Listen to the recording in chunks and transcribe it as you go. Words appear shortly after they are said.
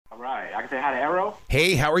right. I can say hi to Arrow.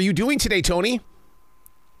 Hey, how are you doing today, Tony?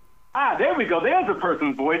 There we go. There's a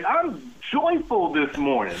person's voice. I'm joyful this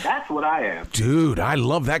morning. That's what I am. Dude, I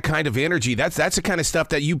love that kind of energy. That's the kind of stuff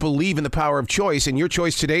that you believe in the power of choice, and your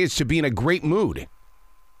choice today is to be in a great mood.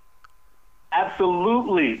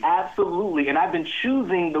 Absolutely. And I've been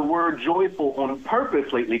choosing the word joyful on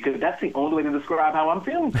purpose lately because that's the only way to describe how I'm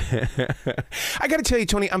feeling. I got to tell you,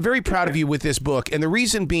 Tony, I'm very proud of you with this book, and the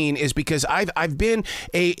reason being is because I've been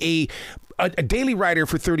a daily writer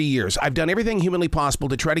for 30 years. I've done everything humanly possible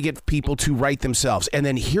to try to get people to write themselves. And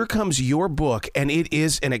then here comes your book, and it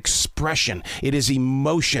is an expression. It is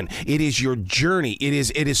emotion. It is your journey. It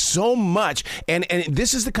is so much. And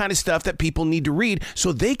this is the kind of stuff that people need to read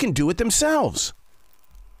so they can do it themselves.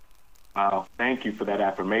 Wow. Thank you for that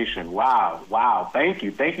affirmation. Wow. Thank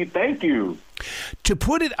you. To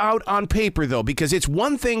put it out on paper, though, because it's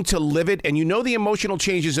one thing to live it, and you know the emotional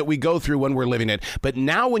changes that we go through when we're living it, but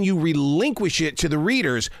now when you relinquish it to the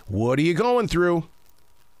readers, what are you going through?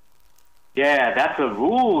 Yeah, that's a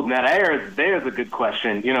rule. Now, there's a good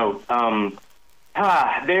question. You know,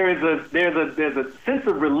 there's a sense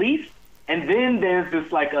of relief, and then there's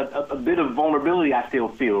just like a bit of vulnerability I still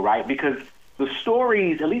feel, right? Because the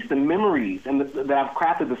stories, at least the memories and that I've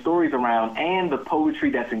crafted the stories around, and the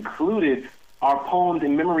poetry that's included are poems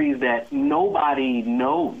and memories that nobody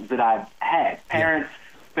knows that I've had. Parents,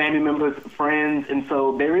 family members, friends. And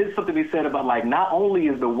so there is something to be said about, like, not only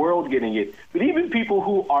is the world getting it, but even people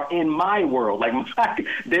who are in my world, like,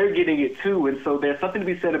 they're getting it too. And so there's something to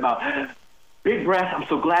be said about big breath. I'm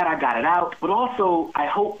so glad I got it out. But also, I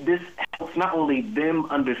hope this helps not only them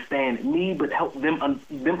understand me, but help them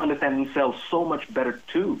understand themselves so much better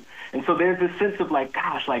too. And so there's this sense of like,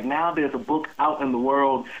 gosh, like now there's a book out in the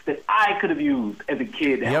world that I could have used as a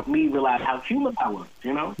kid to help me realize how human I was,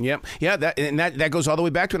 you know? Yep. Yeah, that goes all the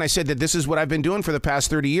way back to when I said that this is what I've been doing for the past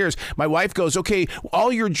 30 years. My wife goes, okay,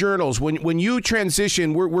 all your journals, when you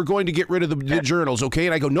transition, we're going to get rid of the journals, okay?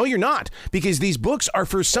 And I go, no, you're not, because these books are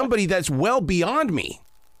for somebody that's well beyond me.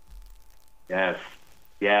 Yes,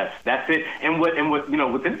 that's it. And what you know,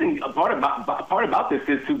 what's interesting, a part about this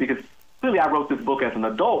is too, because clearly I wrote this book as an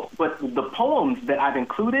adult, but the poems that I've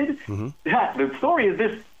included, the story is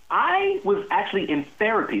this. I was actually in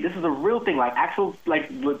therapy. This is a real thing, like actual, like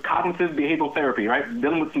cognitive behavioral therapy, right?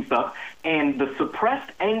 Dealing with some stuff. And the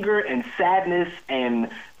suppressed anger and sadness and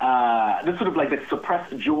this sort of like the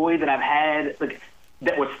suppressed joy that I've had, like,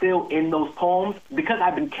 that was still in those poems, because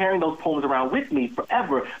I've been carrying those poems around with me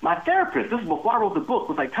forever. My therapist, this is before I wrote the book,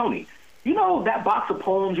 was like, Tony, you know that box of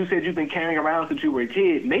poems you said you've been carrying around since you were a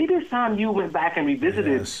kid? Maybe it's time you went back and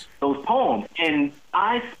revisited those poems. And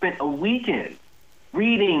I spent a weekend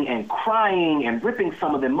reading and crying and ripping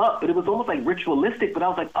some of them up, but it was almost like ritualistic. But I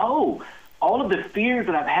was like, oh, all of the fears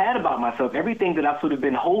that I've had about myself, everything that I've sort of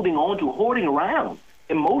been holding on to, hoarding around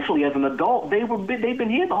emotionally as an adult, they've been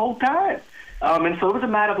here the whole time. And so it was a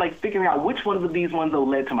matter of like figuring out which one of these ones though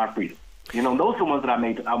led to my freedom. You know, those are the ones that I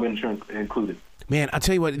made, I made sure included. Man, I'll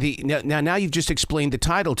tell you what. Now you've just explained the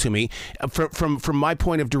title to me. From my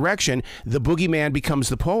point of direction, the Boogeyman becomes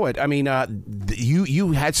the poet. I mean,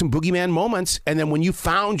 you had some Boogeyman moments, and then when you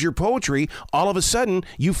found your poetry, all of a sudden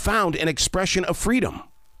you found an expression of freedom.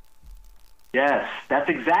 Yes, that's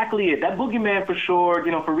exactly it. That Boogeyman, for sure.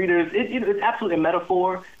 You know, for readers, it's absolutely a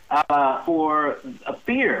metaphor for a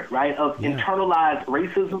fear, right, of internalized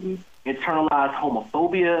racism, internalized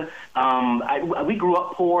homophobia. We grew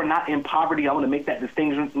up poor, not in poverty. I want to make that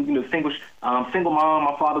distinguish. Single mom.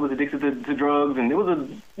 My father was addicted to drugs, and it was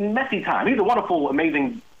a messy time. He's a wonderful,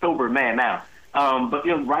 amazing, sober man now. But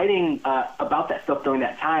you know, writing about that stuff during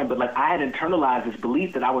that time, but like I had internalized this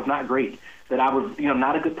belief that I was not great, that I was, you know,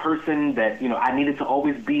 not a good person, that, you know, I needed to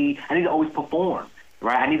always perform,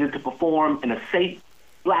 right? I needed to perform in a safe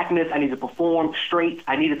Blackness. I needed to perform straight.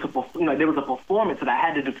 I needed to perform, you know, there was a performance that I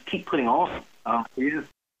had to just keep putting on.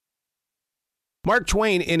 Mark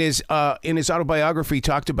Twain, in his autobiography,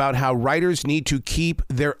 talked about how writers need to keep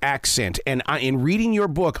their accent. And in reading your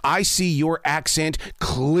book, I see your accent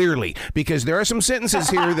clearly, because there are some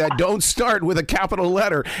sentences here that don't start with a capital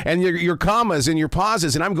letter, and your commas and your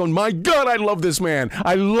pauses. And I'm going, my God, I love this man.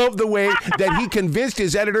 I love the way that he convinced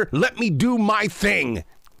his editor, let me do my thing.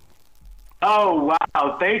 Oh,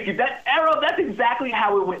 wow. Thank you. That's exactly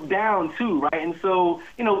how it went down, too, right? And so,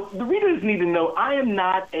 you know, the readers need to know I am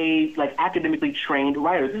not a, like, academically trained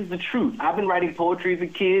writer. This is the truth. I've been writing poetry as a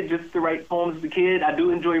kid, just to write poems as a kid. I do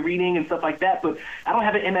enjoy reading and stuff like that, but I don't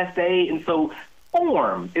have an MFA, and so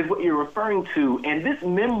form is what you're referring to. And this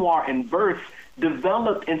memoir in verse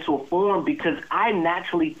developed into a form because I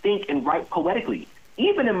naturally think and write poetically.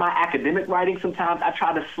 even in my academic writing, sometimes I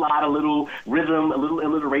try to slide a little rhythm, a little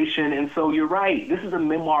alliteration. And so you're right. This is a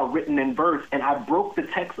memoir written in verse, and I broke the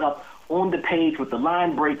text up on the page with the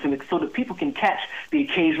line breaks, and so that people can catch the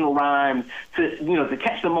occasional rhymes, to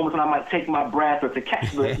catch the moments when I might take my breath, or to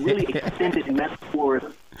catch the really extended metaphors.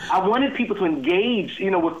 I wanted people to engage,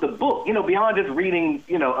 with the book, beyond just reading,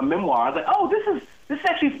 a memoir. I was like, oh, this is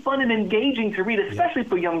actually fun and engaging to read, especially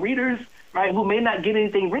for young readers, right, who may not get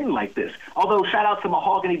anything written like this. Although, shout out to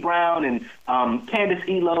Mahogany Brown and Candace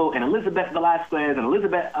Elo and Elizabeth Velasquez and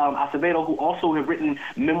Elizabeth Acevedo, who also have written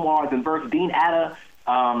memoirs in verse. Dean Atta.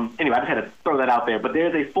 Anyway, I just had to throw that out there. But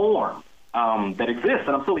there's a form that exists,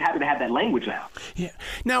 and I'm so happy to have that language now. Yeah.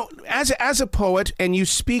 Now, as a poet, and you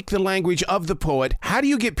speak the language of the poet, how do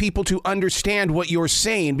you get people to understand what you're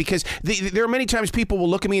saying? Because there are many times people will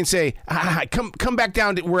look at me and say, come back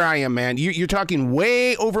down to where I am, man. You're talking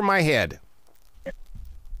way over my head.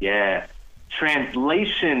 Yeah.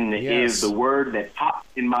 Translation is the word that pops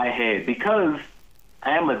in my head, because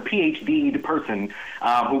I am a PhD person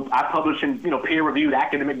who I publish in peer-reviewed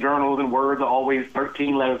academic journals, and words are always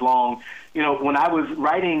 13 letters long. When I was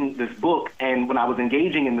writing this book and when I was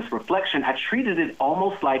engaging in this reflection, I treated it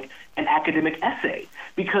almost like an academic essay,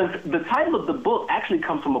 because the title of the book actually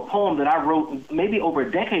comes from a poem that I wrote maybe over a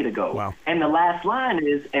decade ago. Wow. And the last line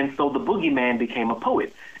is, "And so the boogeyman became a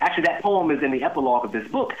poet." Actually, that poem is in the epilogue of this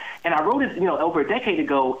book, and I wrote it over a decade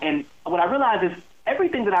ago. And what I realized is,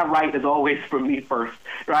 everything that I write is always for me first,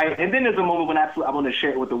 right? And then there's a moment when I want to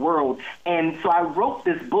share it with the world. And so I wrote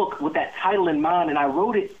this book with that title in mind, and I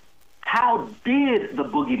wrote it, "How did the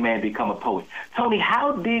boogeyman become a poet?" Tony,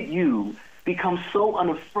 how did you become so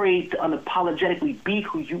unafraid to unapologetically be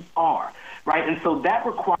who you are, right? And so that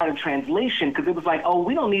required a translation, because it was like, oh,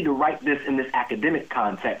 we don't need to write this in this academic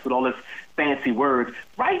context with all this fancy words.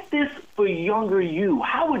 Write this for younger you.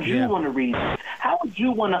 How would you want to read this? How would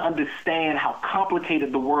you want to understand how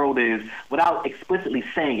complicated the world is without explicitly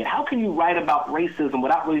saying it? How can you write about racism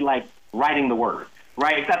without really writing the word?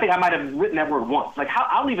 Right? I think I might have written that word once. I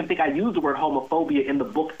don't even think I used the word homophobia in the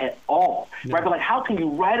book at all. No. Right? But how can you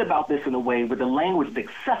write about this in a way where the language is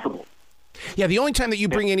accessible? Yeah, the only time that you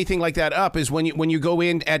bring anything like that up is when you go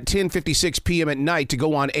in at 10:56 p.m. at night to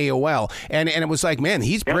go on AOL. And it was like, man,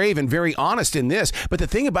 he's brave and very honest in this. But the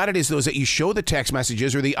thing about it is, that you show the text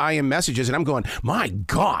messages or the IM messages, and I'm going, my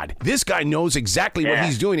God, this guy knows exactly what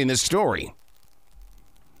he's doing in this story.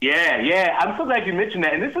 Yeah. I'm so glad you mentioned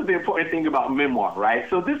that. And this is the important thing about memoir, right?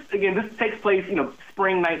 So this takes place,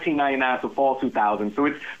 spring 1999 to fall 2000. So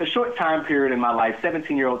it's a short time period in my life,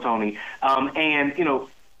 17-year-old Tony.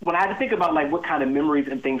 When I had to think about what kind of memories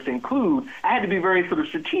and things to include, I had to be very sort of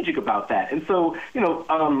strategic about that. And so,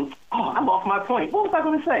 I lost my point. What was I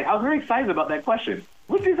going to say? I was very excited about that question.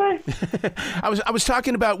 What did you say? I was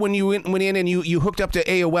talking about when you went in and you hooked up to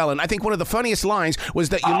AOL, and I think one of the funniest lines was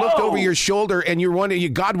that you looked over your shoulder and you're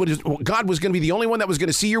wondering, God was going to be the only one that was going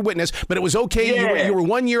to see your witness, but it was okay. Yeah. You were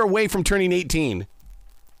 1 year away from turning 18.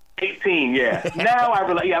 18, yeah. Now I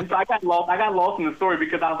realize, so I got lost in the story,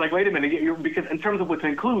 because I was like, wait a minute, because in terms of what to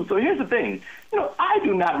include. So here's the thing, I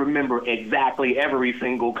do not remember exactly every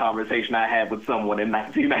single conversation I had with someone in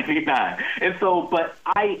 1999. And so, but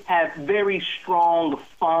I have very strong,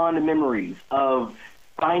 fond memories of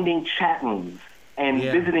finding chat rooms and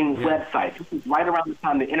visiting websites. This was right around the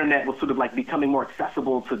time the internet was sort of becoming more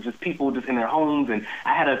accessible to just people just in their homes. And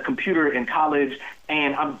I had a computer in college,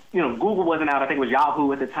 and Google wasn't out. I think it was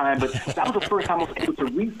Yahoo at the time, but that was the first time I was able to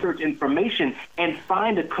research information and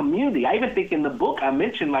find a community. I even think in the book I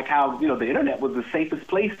mentioned how the internet was the safest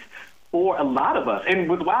place for a lot of us. And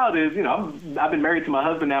what's wild is, I've been married to my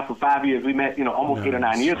husband now for 5 years. We met, almost 8 or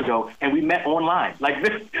 9 years ago, and we met online.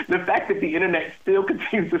 The fact that the internet still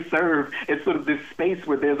continues to serve as sort of this space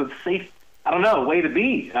where there's a safe, way to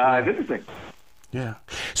be. It's interesting. Yeah.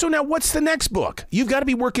 So now, what's the next book? You've got to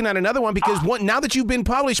be working on another one, because now that you've been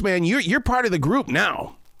published, man, you're part of the group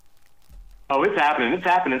now. Oh, it's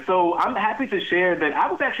happening. So I'm happy to share that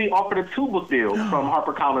I was actually offered a 2-book deal from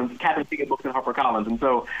HarperCollins, Captain Ticket Books and HarperCollins. And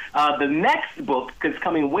so the next book is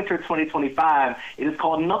coming winter 2025. It is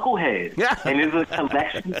called Knucklehead. Yeah. And it's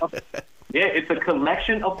a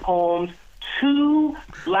collection of poems to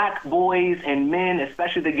Black boys and men,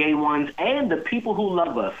 especially the gay ones, and the people who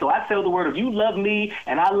love us. So I tell the word, if you love me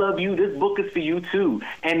and I love you, this book is for you too.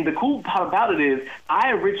 And the cool part about it is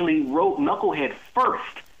I originally wrote Knucklehead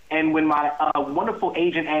first. And when my wonderful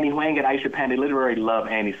agent, Annie Huang at Aisha Pan, they literally love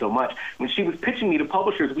Annie so much, when she was pitching me to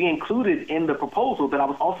publishers, we included in the proposal that I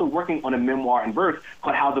was also working on a memoir in verse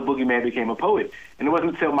called How the Boogeyman Became a Poet. And it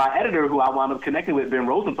wasn't until my editor, who I wound up connecting with, Ben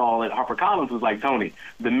Rosenthal at HarperCollins, was like, Tony,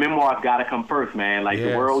 the memoir's got to come first, man. Like,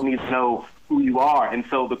 the world needs to know who you are. And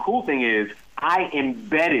so the cool thing is I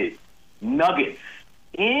embedded nuggets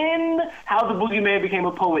in How the Boogeyman Became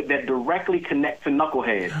a Poet that directly connect to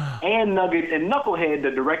Knucklehead, and nuggets in Knucklehead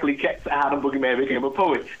that directly connect to How the Boogeyman Became a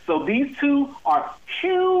Poet. So these two are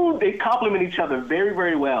huge. They complement each other very,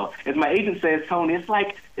 very well. As my agent says, Tony, it's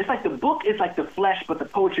like the book is like the flesh, but the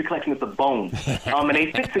poetry collection is the bone. And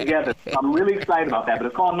they fit together. I'm really excited about that, but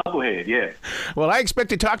it's called Knucklehead, yeah. Well, I expect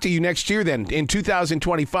to talk to you next year then, in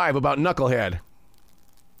 2025, about Knucklehead.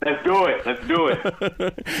 Let's do it. Let's do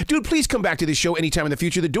it. Dude, please come back to this show anytime in the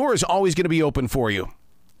future. The door is always going to be open for you.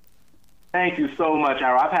 Thank you so much,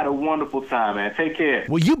 Ira. I've had a wonderful time, man. Take care.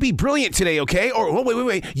 Well, you be brilliant today, okay? Or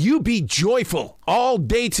wait. You be joyful all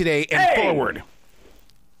day today and forward.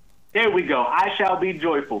 There we go. I shall be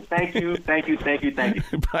joyful. Thank you. Thank you.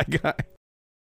 Bye, guy.